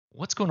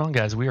What's going on,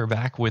 guys? We are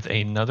back with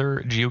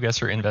another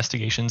GeoGuessr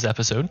investigations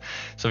episode.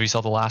 So if you saw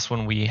the last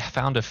one, we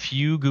found a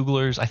few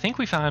Googlers. I think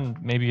we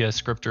found maybe a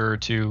scripter or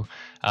two,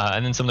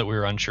 and then some that we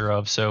were unsure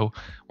of. So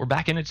we're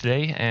back in it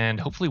today, and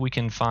hopefully we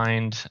can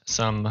find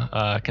some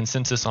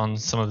consensus on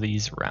some of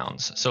these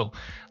rounds. So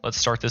let's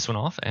start this one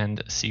off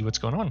and see what's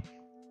going on.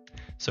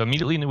 So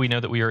immediately we know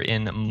that we are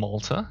in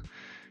Malta.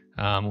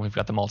 We've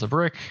got the Malta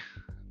brick.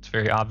 It's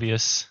very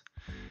obvious.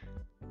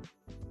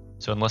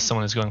 So unless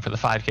someone is going for the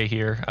 5K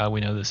here,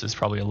 we know this is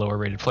probably a lower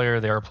rated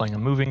player. They are playing a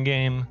moving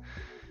game.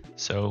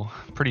 So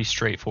pretty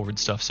straightforward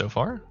stuff so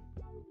far.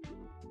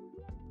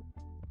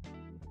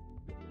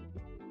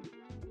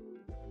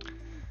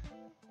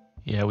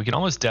 Yeah, we can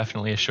almost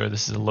definitely assure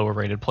this is a lower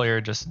rated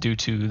player just due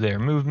to their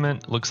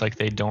movement. Looks like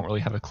they don't really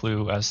have a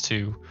clue as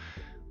to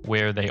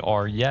where they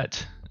are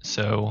yet.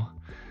 So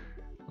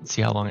let's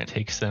see how long it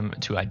takes them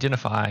to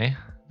identify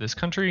this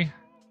country.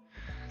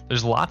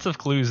 There's lots of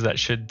clues that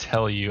should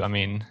tell you. I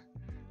mean,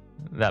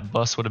 that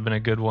bus would have been a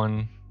good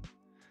one.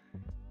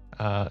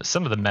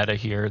 Some of the meta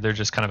here, they're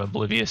just kind of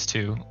oblivious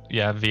to.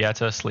 Yeah,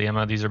 Villeta,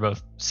 Sliema, these are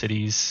both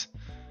cities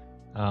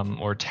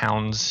or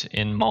towns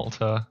in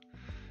Malta.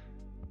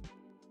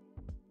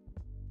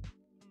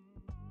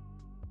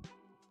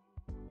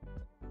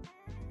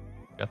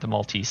 Got the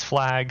Maltese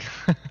flag.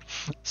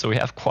 So we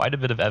have quite a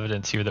bit of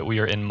evidence here that we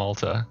are in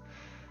Malta.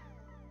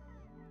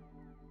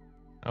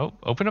 Oh,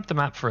 open up the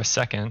map for a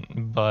second,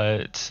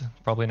 but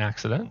probably an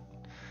accident.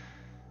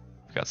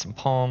 We've got some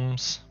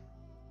palms.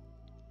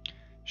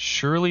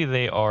 Surely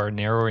they are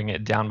narrowing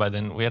it down by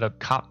then. We had a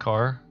cop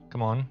car.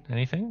 Come on,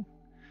 anything?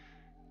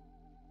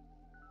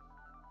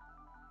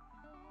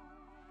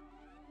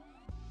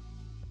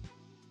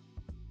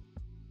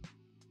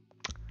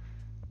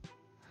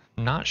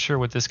 Not sure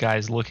what this guy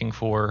is looking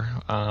for.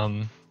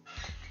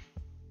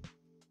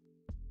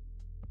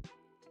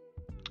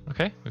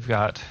 Okay, we've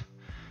got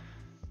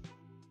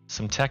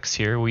some text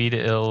here. Weed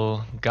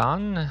il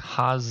Gan,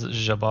 Haz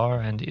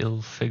Jabar, and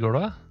il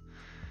Figura.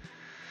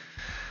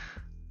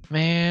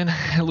 Man,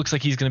 it looks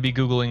like he's going to be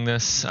Googling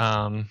this.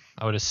 I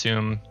would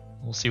assume.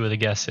 We'll see what the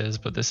guess is,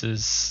 but this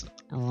is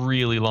a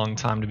really long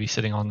time to be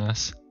sitting on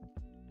this.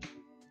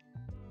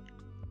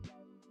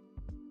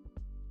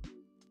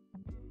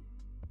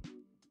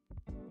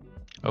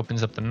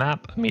 Opens up the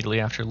map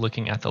immediately after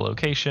looking at the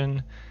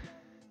location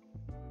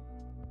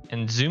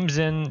and zooms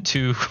in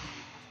to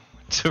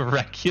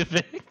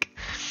Reykjavik.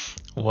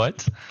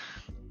 What?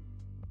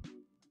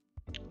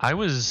 I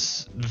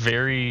was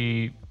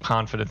very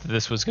confident that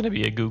this was going to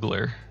be a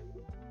Googler.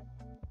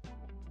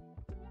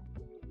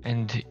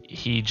 And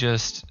he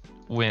just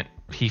went,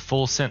 he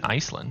full sent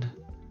Iceland.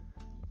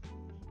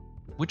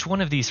 Which one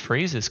of these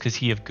phrases could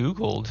he have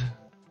Googled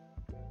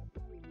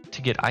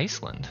to get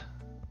Iceland?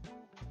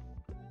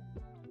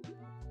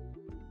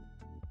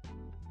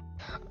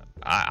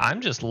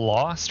 I'm just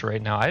lost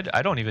right now.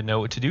 I don't even know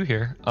what to do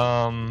here.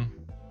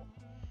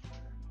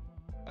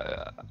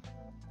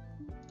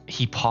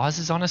 He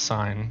pauses on a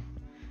sign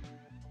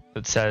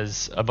that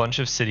says a bunch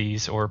of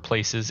cities or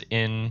places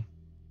in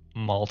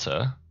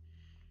Malta,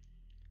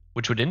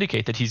 which would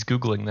indicate that he's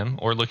Googling them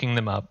or looking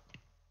them up,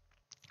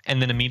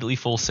 and then immediately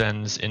full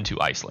sends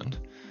into Iceland.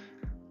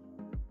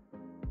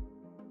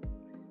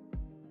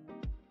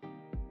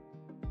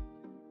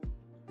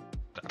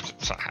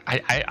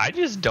 I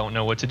just don't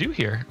know what to do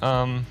here.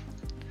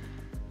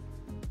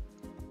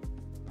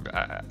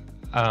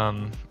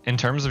 In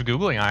terms of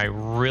Googling, I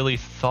really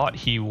thought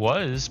he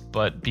was,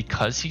 but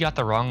because he got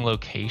the wrong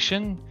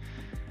location,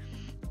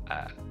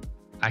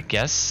 I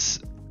guess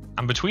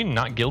I'm between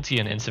not guilty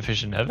and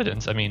insufficient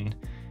evidence. I mean,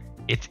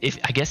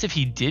 I guess if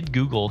he did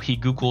Google, he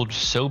Googled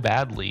so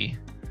badly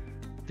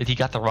that he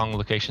got the wrong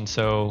location.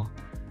 So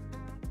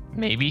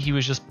maybe he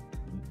was just,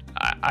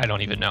 I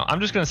don't even know.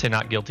 I'm just going to say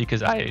not guilty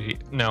because I'm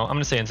going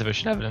to say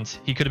insufficient evidence.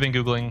 He could have been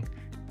Googling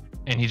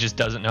and he just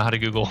doesn't know how to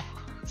Google.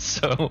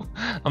 So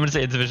I'm going to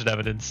say insufficient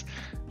evidence.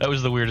 That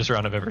was the weirdest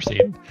round I've ever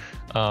seen.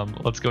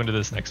 Let's go into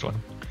this next one.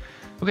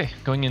 Okay,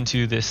 going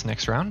into this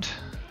next round.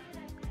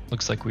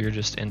 Looks like we are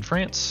just in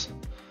France.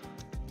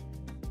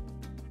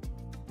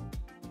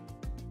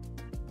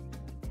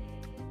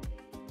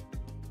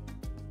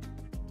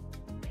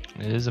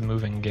 It is a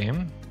moving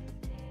game.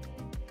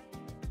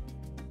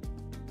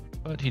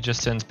 But he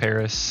just sends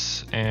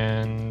Paris,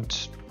 and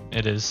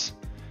it is.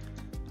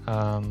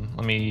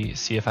 Let me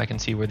see if I can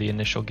see where the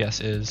initial guess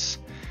is.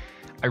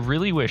 I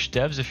really wish,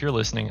 devs, if you're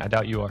listening, I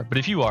doubt you are, but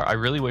if you are, I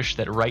really wish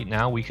that right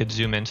now we could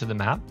zoom into the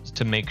map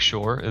to make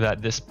sure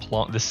that this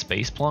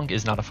space plonk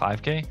is not a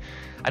 5K.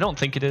 I don't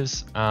think it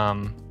is,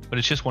 but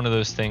it's just one of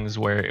those things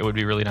where it would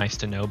be really nice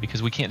to know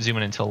because we can't zoom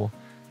in until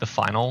the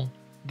final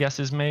guess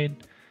is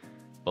made.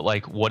 But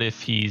like, what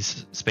if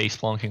he's space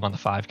plonking on the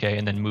 5K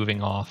and then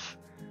moving off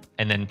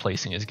and then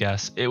placing his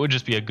guess? It would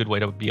just be a good way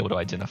to be able to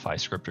identify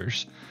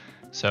scripters.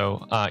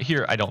 So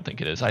here, I don't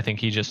think it is. I think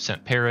he just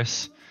sent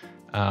Paris.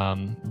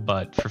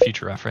 But for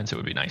future reference, it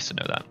would be nice to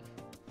know that.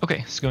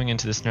 Okay, so going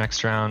into this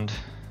next round,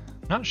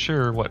 not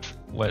sure what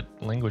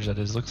language that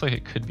is. Looks like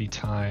it could be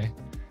Thai.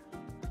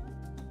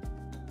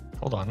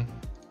 hold on.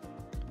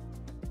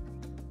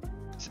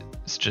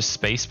 It's just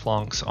space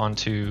plonks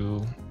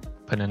onto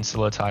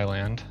Peninsula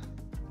Thailand.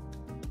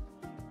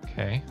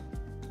 Okay.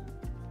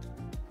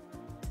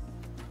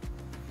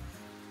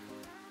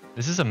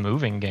 This is a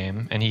moving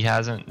game, and he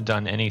hasn't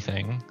done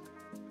anything.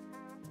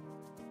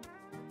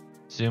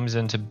 Zooms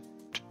into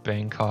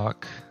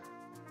Bangkok.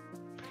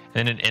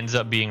 And it ends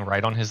up being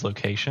right on his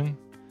location.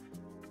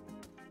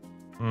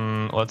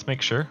 Let's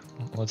make sure.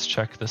 Let's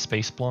check the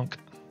space plonk.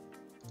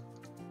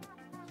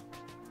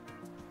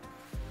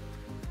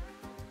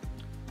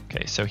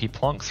 Okay, so he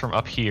plonks from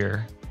up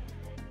here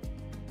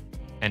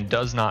and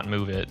does not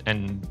move it.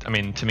 And I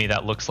mean, to me,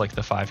 that looks like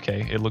the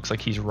 5K. It looks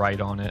like he's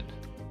right on it.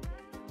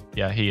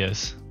 Yeah, he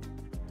is.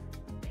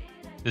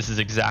 This is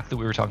exactly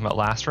what we were talking about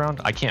last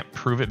round. I can't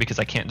prove it because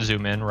I can't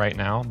zoom in right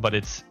now, but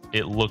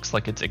it looks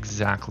like it's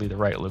exactly the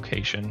right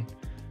location.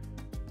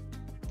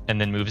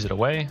 And then moves it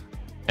away,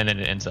 and then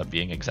it ends up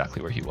being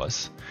exactly where he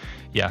was.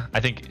 Yeah, I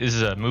think this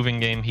is a moving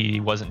game.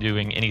 He wasn't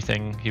doing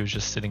anything. He was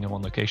just sitting in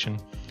one location.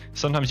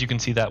 Sometimes you can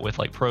see that with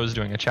like pros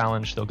doing a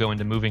challenge. They'll go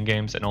into moving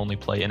games and only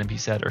play enemy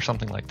set or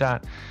something like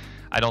that.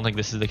 I don't think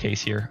this is the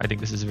case here. I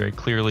think this is very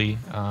clearly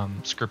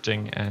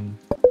scripting, and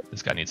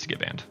this guy needs to get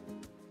banned.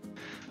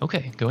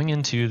 Okay, going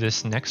into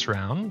this next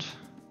round,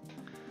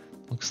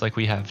 looks like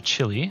we have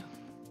Chile.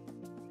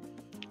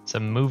 It's a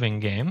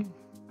moving game.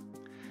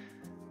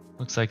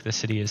 Looks like the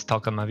city is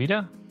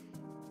Talcamavida.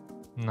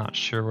 Not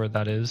sure where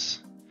that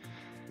is.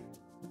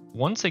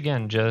 Once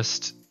again,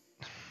 just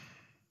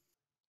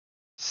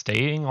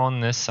staying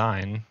on this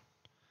sign.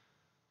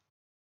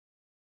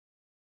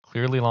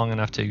 Clearly long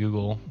enough to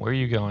Google. Where are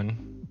you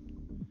going?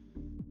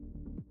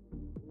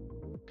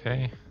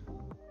 Okay.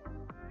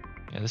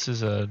 Yeah, this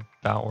is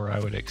about where I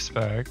would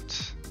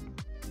expect.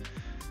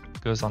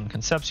 Goes on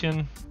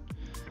Concepcion.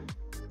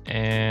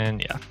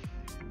 And yeah.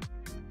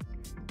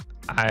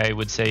 I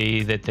would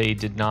say that they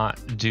did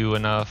not do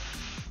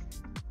enough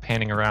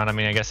panning around. I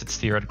mean, I guess it's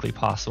theoretically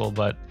possible,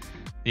 but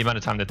the amount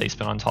of time that they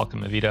spent on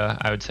Talcamavida,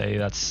 I would say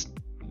that's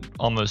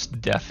almost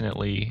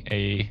definitely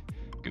a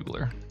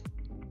Googler.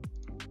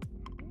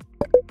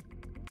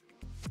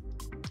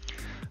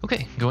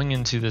 Okay, going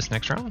into this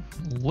next round,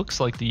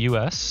 looks like the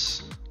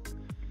US.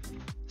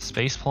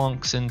 Space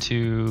plonks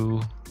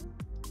into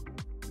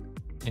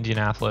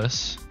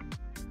Indianapolis.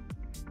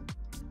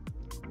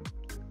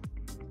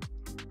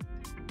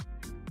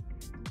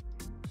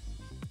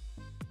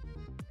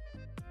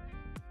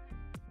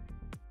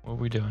 What are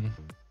we doing?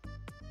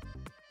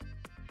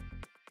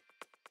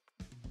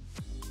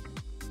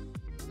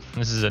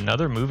 This is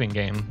another moving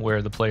game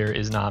where the player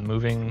is not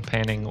moving,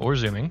 panning, or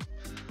zooming.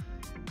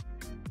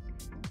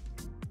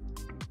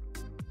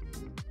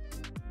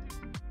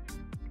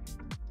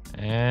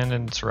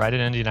 And it's right in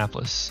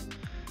Indianapolis.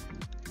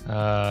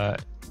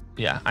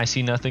 Yeah, I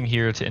see nothing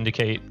here to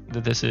indicate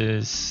that this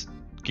is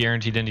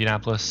guaranteed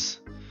Indianapolis.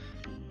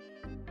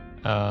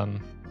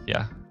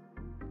 Yeah,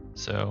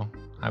 so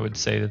I would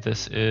say that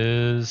this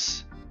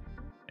is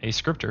a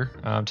scripter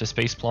to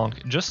space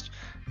plonk.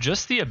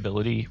 Just the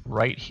ability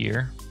right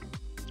here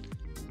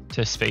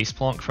to space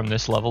plonk from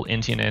this level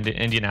into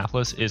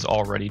Indianapolis is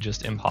already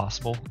just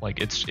impossible. Like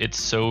it's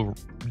so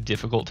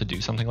difficult to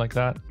do something like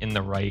that in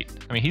the right.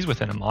 I mean, he's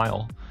within a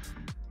mile,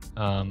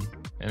 and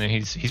then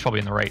he's probably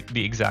in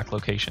the exact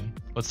location.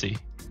 Let's see.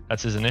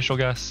 That's his initial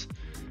guess,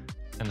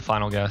 and the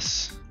final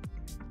guess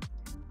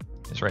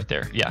is right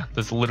there. Yeah,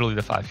 that's literally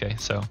the 5K.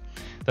 So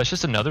that's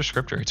just another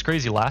scripter. It's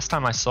crazy. Last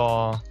time I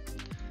saw,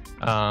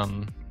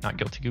 not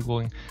guilty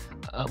Googling.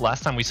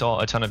 Last time we saw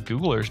a ton of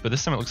Googlers, but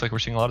this time it looks like we're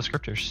seeing a lot of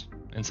scripters.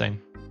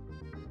 Insane.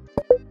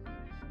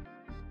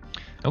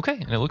 Okay,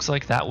 and it looks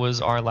like that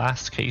was our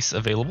last case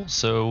available.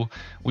 So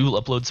we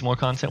will upload some more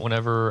content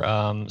whenever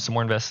some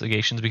more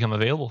investigations become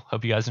available.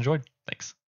 Hope you guys enjoyed. Thanks.